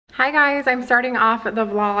Hi guys, I'm starting off the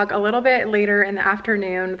vlog a little bit later in the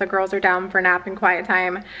afternoon. The girls are down for nap and quiet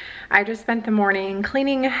time. I just spent the morning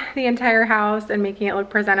cleaning the entire house and making it look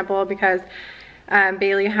presentable because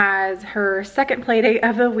Bailey has her second play date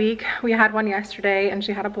of the week. We had one yesterday and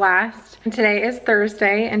she had a blast. And today is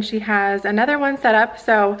Thursday and she has another one set up.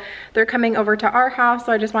 So they're coming over to our house.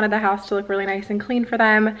 So I just wanted the house to look really nice and clean for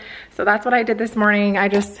them. So that's what I did this morning. I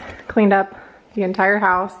just cleaned up the entire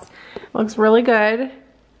house. It looks really good.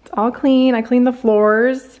 It's all clean. I cleaned the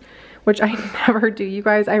floors, which I never do, you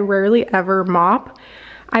guys. I rarely ever mop.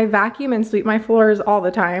 I vacuum and sweep my floors all the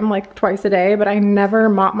time, like twice a day, but I never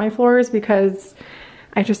mop my floors because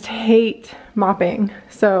I just hate mopping.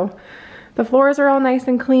 So the floors are all nice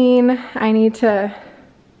and clean. I need to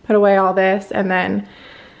put away all this, and then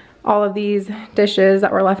all of these dishes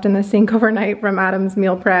that were left in the sink overnight from Adam's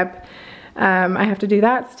meal prep. I have to do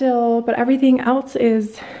that still, but everything else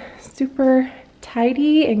is super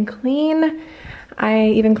tidy and clean. I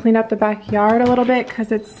even cleaned up the backyard a little bit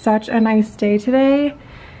because it's such a nice day today.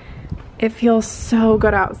 It feels so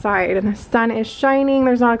good outside and the sun is shining.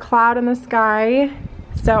 There's not a cloud in the sky.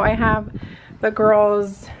 So I have the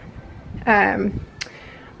girls, what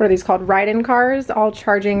are these called? Ride-in cars, all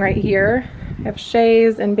charging right here. I have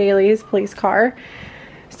Shay's and Bailey's police car.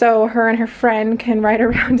 So her and her friend can ride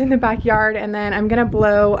around in the backyard, and then I'm gonna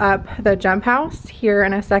blow up the jump house here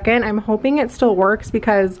in a second. I'm hoping it still works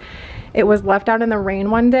because it was left out in the rain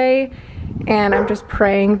one day, and I'm just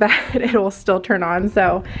praying that it will still turn on.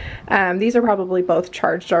 So these are probably both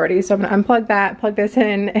charged already. So I'm gonna unplug that, plug this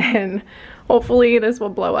in, and hopefully this will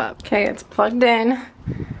blow up. Okay, it's plugged in.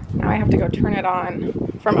 Now I have to go turn it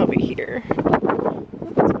on from over here.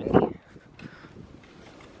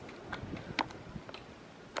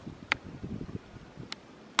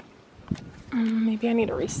 Maybe I need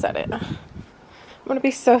to reset it. I'm gonna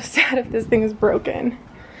be so sad if this thing is broken.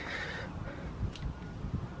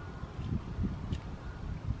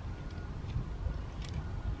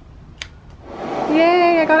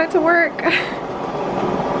 Yay, I got it to work.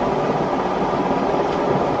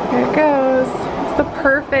 There it goes. It's the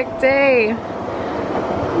perfect day.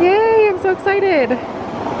 Yay, I'm so excited.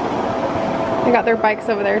 They got their bikes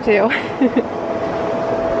over there too.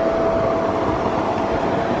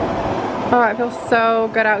 Oh, it feels so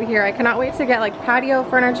good out here. I cannot wait to get like patio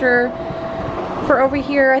furniture for over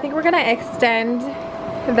here. I think we're gonna extend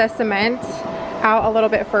the cement out a little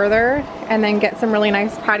bit further and then get some really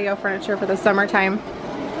nice patio furniture for the summertime.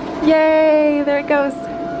 Yay, there it goes.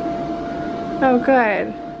 Oh,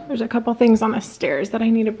 good. There's a couple things on the stairs that I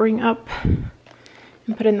need to bring up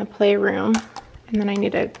and put in the playroom. And then I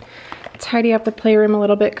need to tidy up the playroom a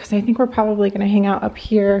little bit because I think we're probably gonna hang out up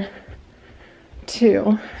here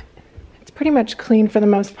too. Pretty much clean for the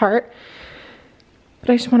most part, but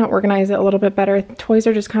I just want to organize it a little bit better. Toys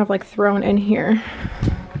are just kind of like thrown in here.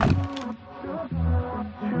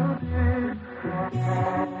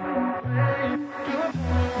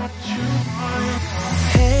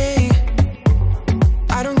 Hey,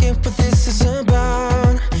 I don't get what this is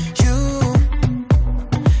about. You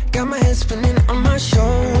got my head spinning on my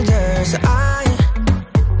shoulders. I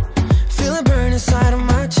feel a burn inside of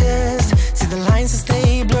my chest. See the lines as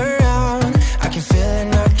they blur. Feel it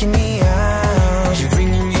knocking me out. You're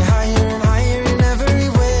bringing me higher and higher in every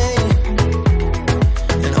way.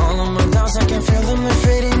 And all of my doubts, I can feel them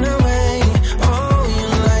fading away. Oh,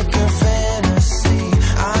 you're like a fantasy.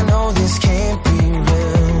 I know this can't be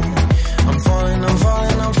real. I'm falling, I'm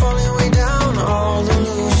falling, I'm falling way down. All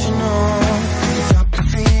delusional. Got the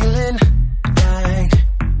feeling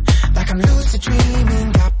like I'm lucid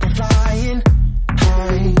dreaming. Got me flying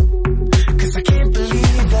high. 'Cause I can't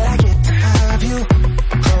believe that I get to have you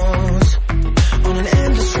close on an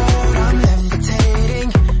endless road. I'm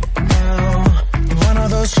levitating now in one of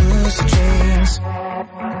those lucid dreams.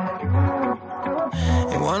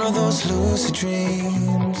 In one of those lucid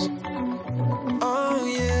dreams. Oh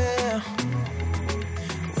yeah.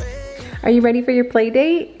 Are you ready for your play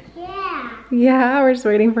date? Yeah. Yeah, we're just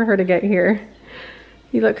waiting for her to get here.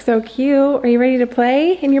 You look so cute. Are you ready to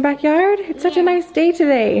play in your backyard? It's such a nice day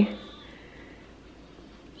today.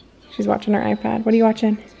 She's watching her iPad. What are you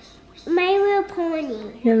watching? My Little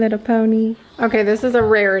Pony. Your Little Pony. Okay, this is a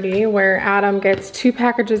rarity where Adam gets 2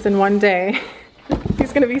 packages in one day.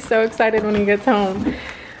 He's gonna be so excited when he gets home.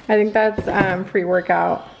 I think that's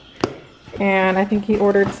pre-workout. And I think he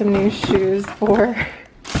ordered some new shoes for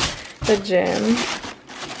the gym.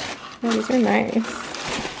 Oh, these are nice.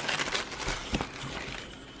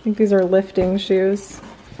 I think these are lifting shoes,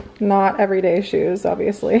 not everyday shoes,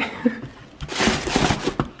 obviously.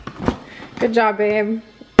 Good job, babe.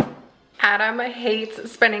 Adam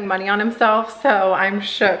hates spending money on himself, so I'm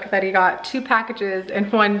shook that he got 2 packages in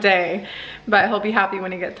one day, but he'll be happy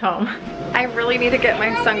when he gets home. I really need to get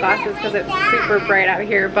my sunglasses because it's super bright out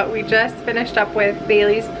here, but we just finished up with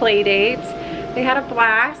Bailey's play date. They had a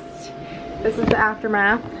blast. This is the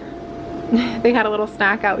aftermath. They had a little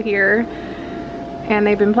snack out here, and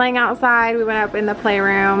they've been playing outside. We went up in the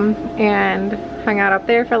playroom and hung out up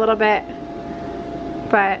there for a little bit,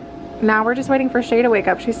 but now we're just waiting for Shay to wake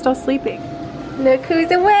up. She's still sleeping. Look who's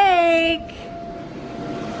awake!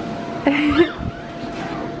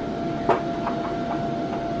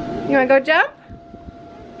 You wanna go jump?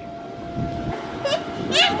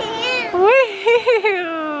 Woo!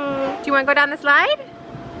 Do you wanna go down the slide?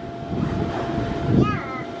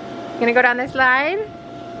 Yeah. You gonna go down the slide?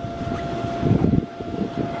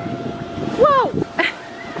 Whoa!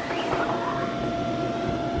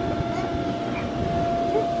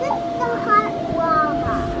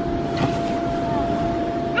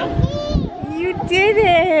 You did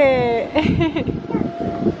it!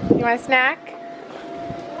 You want a snack?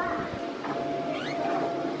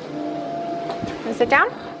 Want to sit down?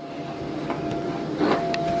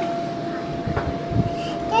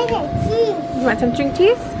 You want some string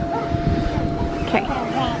cheese? Okay.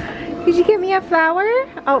 Did you get me a flower?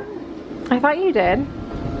 Oh, I thought you did.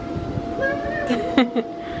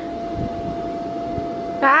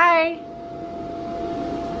 Bye.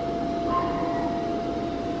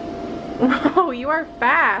 Whoa, you are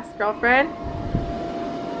fast, girlfriend.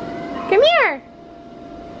 Come here.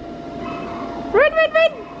 Run, run,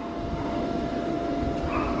 run.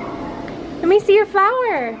 Let me see your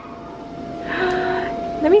flower.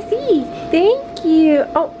 Let me see. Thank you.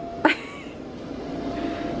 Oh,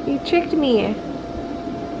 you tricked me.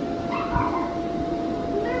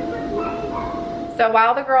 So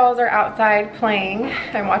while the girls are outside playing,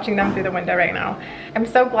 I'm watching them through the window right now. I'm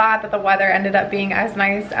so glad that the weather ended up being as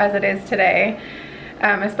nice as it is today,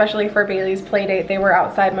 especially for Bailey's play date. They were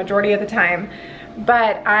outside majority of the time.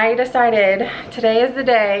 But I decided today is the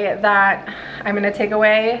day that I'm gonna take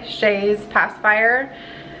away Shay's pacifier.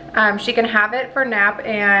 She can have it for nap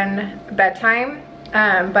and bedtime,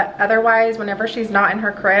 but otherwise, whenever she's not in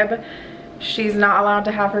her crib, she's not allowed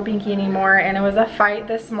to have her binky anymore. And it was a fight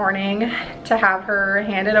this morning to have her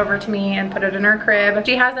hand it over to me and put it in her crib.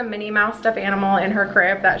 She has a Minnie Mouse stuffed animal in her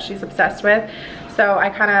crib that she's obsessed with. So I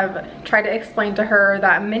kind of tried to explain to her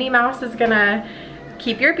that Minnie Mouse is gonna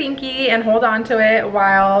keep your binky and hold on to it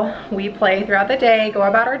while we play throughout the day, go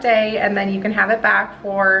about our day, and then you can have it back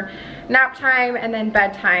for nap time and then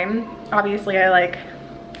bedtime. Obviously I like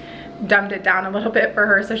dumbed it down a little bit for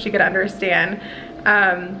her so she could understand.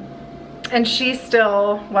 And she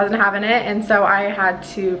still wasn't having it, and so I had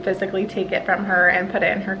to physically take it from her and put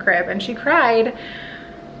it in her crib, and she cried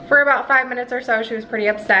for about 5 minutes or so. She was pretty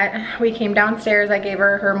upset. We came downstairs, I gave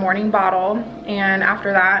her her morning bottle, and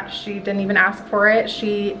after that she didn't even ask for it.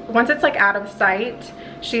 Once it's like out of sight,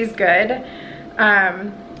 she's good.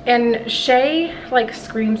 And Shay like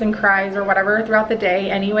screams and cries or whatever throughout the day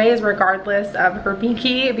anyways, regardless of her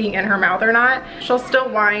binky being in her mouth or not. She'll still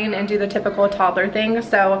whine and do the typical toddler thing,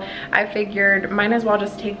 so I figured might as well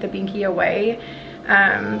just take the binky away,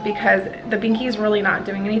 because the binky is really not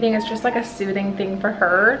doing anything. It's just like a soothing thing for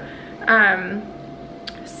her.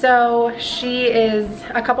 So she is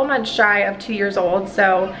a couple months shy of 2 years old,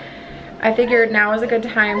 so I figured now is a good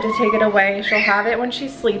time to take it away. She'll have it when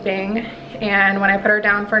she's sleeping, and when I put her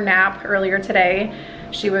down for nap earlier today,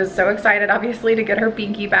 she was so excited obviously to get her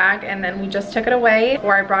binky back, and then we just took it away,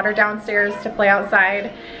 or I brought her downstairs to play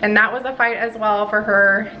outside, and that was a fight as well for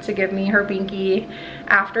her to give me her binky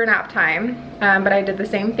after nap time. But I did the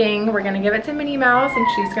same thing. We're gonna give it to Minnie Mouse, and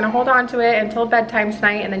she's gonna hold on to it until bedtime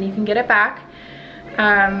tonight, and then you can get it back.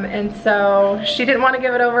 And so she didn't want to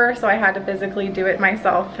give it over, so I had to physically do it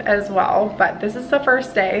myself as well. But this is the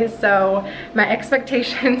first day, so my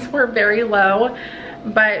expectations were very low,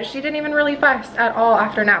 but she didn't even really fuss at all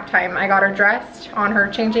after nap time. I got her dressed on her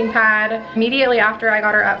changing pad immediately after I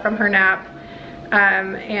got her up from her nap,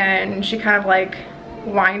 and she kind of like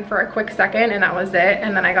whined for a quick second, and that was it.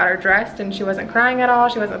 And then I got her dressed, and she wasn't crying at all,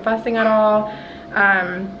 she wasn't fussing at all.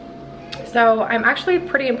 So I'm actually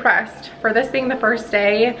pretty impressed. For this being the first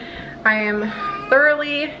day, I am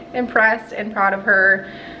thoroughly impressed and proud of her.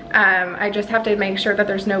 I just have to make sure that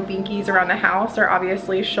there's no binkies around the house, or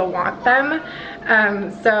obviously she'll want them.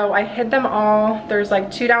 So I hid them all. There's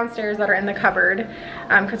like 2 downstairs that are in the cupboard,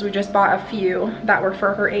 because we just bought a few that were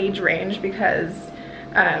for her age range, because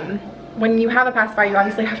when you have a pacifier, you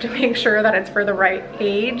obviously have to make sure that it's for the right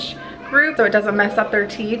age group so it doesn't mess up their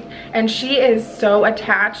teeth. And she is so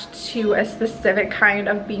attached to a specific kind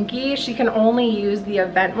of binky. She can only use the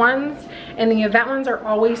event ones, and the event ones are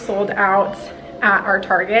always sold out at our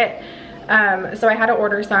Target. So I had to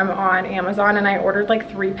order some on Amazon, and I ordered like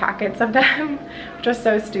 3 packets of them, which was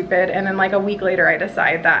so stupid. And then like a week later I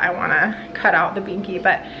decide that I want to cut out the binky,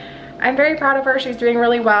 but I'm very proud of her. She's doing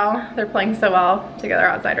really well. They're playing so well together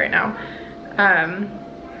outside right now.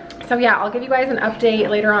 So yeah, I'll give you guys an update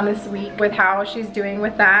later on this week with how she's doing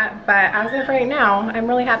with that. But as of right now, I'm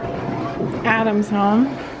really happy. Adam's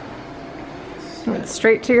home. Went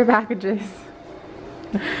straight to your packages.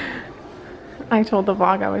 I told the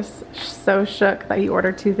vlog I was so shook that you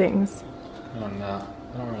ordered 2 things. Oh no,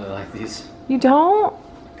 I don't really like these. You don't?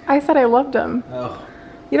 I said I loved them. Oh.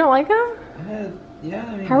 You don't like them? Yeah,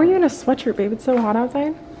 I mean. How are you in a sweatshirt, babe? It's so hot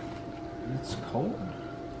outside. It's cold.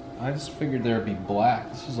 I just figured there would be black.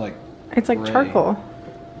 This is like It's like gray. charcoal.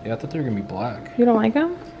 Yeah, I thought they were gonna be black. You don't like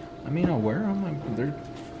them? I mean, I'll wear them.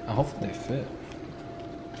 Hopefully they fit.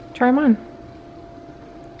 Try them on.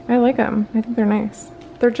 I like them. I think they're nice.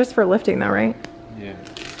 They're just for lifting though, right? Yeah.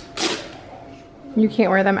 You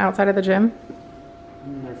can't wear them outside of the gym?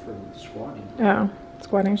 They're for squatting. Oh,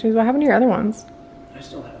 squatting shoes. What happened to your other ones? I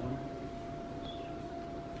still have them.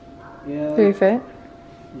 Yeah. Do they fit?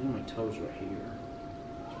 My toes right here.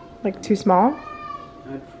 Like too small?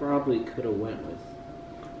 I probably could have went with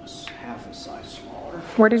half a size smaller.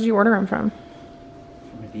 Where did you order them from?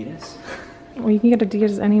 From Adidas. Well, you can get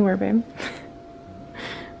Adidas anywhere, babe.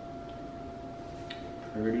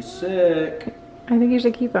 Pretty sick. I think you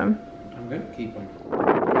should keep them. I'm gonna keep them.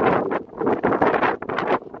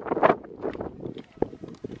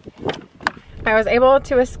 I was able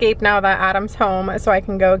to escape now that Adam's home so I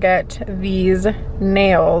can go get these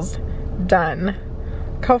nails done.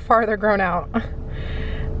 Look how far they're grown out.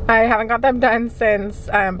 I haven't got them done since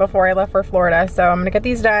before I left for Florida, so I'm gonna get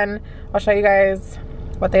these done. I'll show you guys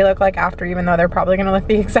what they look like after, even though they're probably gonna look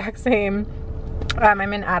the exact same. I'm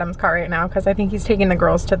in Adam's car right now because I think he's taking the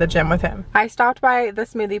girls to the gym with him. I stopped by the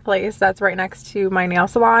smoothie place that's right next to my nail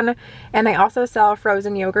salon, and they also sell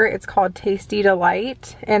frozen yogurt. It's called Tasty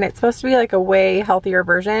Delight, and it's supposed to be like a way healthier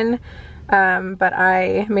version, but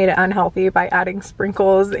I made it unhealthy by adding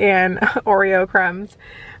sprinkles and Oreo crumbs.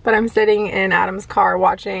 But I'm sitting in Adam's car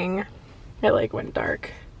watching, it like went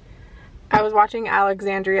dark. I was watching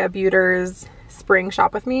Alexandria Buter's Spring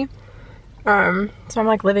Shop With Me. So I'm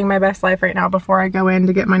like living my best life right now before I go in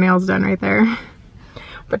to get my nails done right there.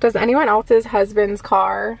 But does anyone else's husband's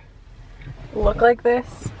car look like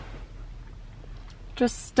this?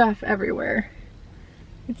 Just stuff everywhere.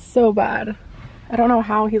 It's so bad. I don't know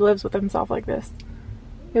how he lives with himself like this.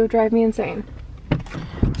 It would drive me insane.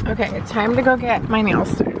 Okay, it's time to go get my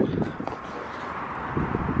nails done.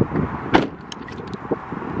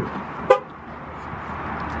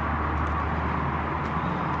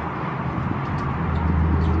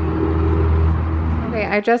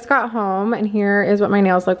 I just got home and here is what my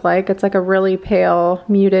nails look like. It's like a really pale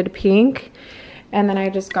muted pink, and then I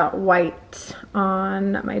just got white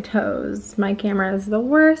on my toes. My camera is the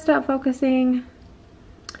worst at focusing.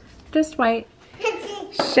 Just white.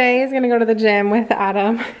 Shay is gonna go to the gym with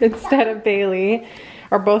Adam instead of Bailey,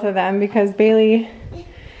 or both of them, because Bailey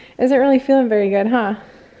isn't really feeling very good, huh?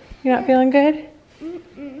 You're not feeling good?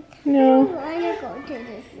 No. I want to go to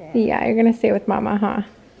the gym. Yeah, you're gonna stay with Mama, huh?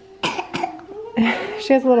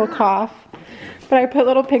 She has a little cough, but I put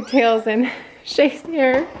little pigtails in Shay's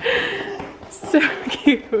hair. So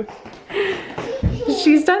cute.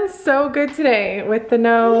 She's done so good today with the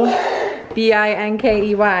no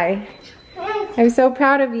B-I-N-K-E-Y. I'm so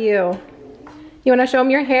proud of you. You want to show them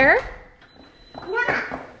your hair?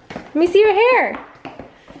 Let me see your hair.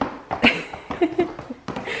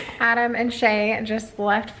 Adam and Shay just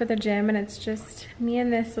left for the gym, and it's just me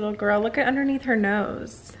and this little girl. Look at underneath her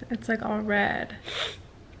nose. It's like all red.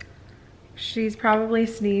 She's probably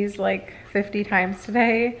sneezed like 50 times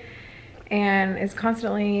today and is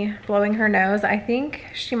constantly blowing her nose. I think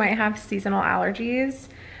she might have seasonal allergies.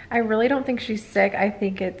 I really don't think she's sick. I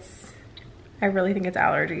really think it's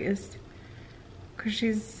allergies, because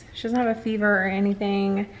she doesn't have a fever or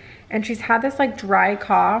anything, and she's had this like dry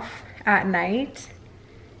cough at night,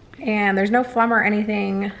 and there's no phlegm or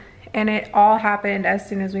anything, and it all happened as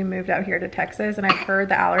soon as we moved out here to Texas. And I've heard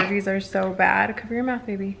the allergies are so bad. Cover your mouth,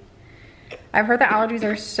 baby. I've heard the allergies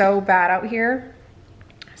are so bad out here.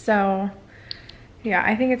 So yeah,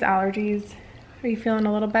 I think it's allergies. Are you feeling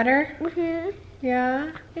a little better? Mm-hmm.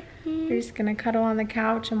 Yeah? You're just gonna cuddle on the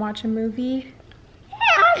couch and watch a movie?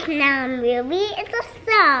 It's not a movie, it's a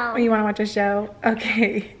show. Oh, you wanna watch a show?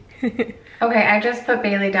 Okay. Okay, I just put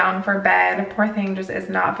Bailey down for bed. Poor thing just is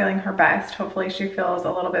not feeling her best. Hopefully she feels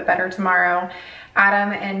a little bit better tomorrow.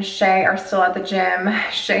 Adam and Shay are still at the gym.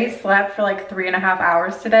 Shay slept for like 3.5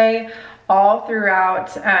 hours today, all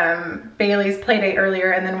throughout Bailey's play date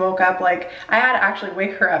earlier, and then woke up like, I had to actually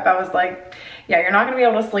wake her up. I was like, yeah, you're not gonna be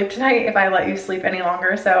able to sleep tonight if I let you sleep any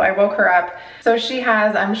longer. So I woke her up. So she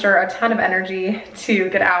has, I'm sure, a ton of energy to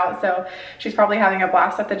get out. So she's probably having a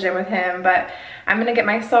blast at the gym with him, but I'm gonna get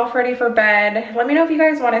myself ready for bed. Let me know if you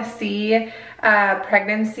guys wanna see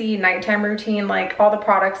pregnancy nighttime routine, like all the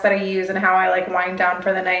products that I use and how I like wind down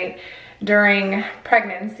for the night during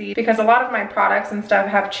pregnancy, because a lot of my products and stuff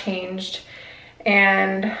have changed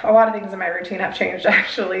and a lot of things in my routine have changed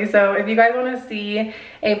actually. So if you guys want to see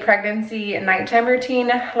a pregnancy nighttime routine,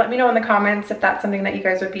 let me know in the comments if that's something that you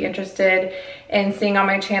guys would be interested in seeing on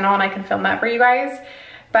my channel, and I can film that for you guys.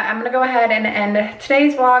 But I'm gonna go ahead and end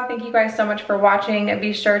today's vlog. Thank you guys so much for watching.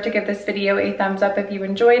 Be sure to give this video a thumbs up if you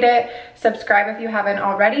enjoyed it. Subscribe if you haven't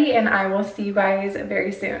already, and I will see you guys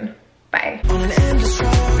very soon. Bye. On an endless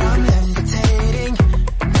road, I'm levitating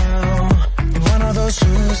now. In one of those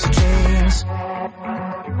lucid dreams.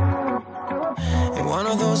 In one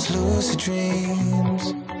of those lucid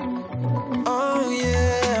dreams.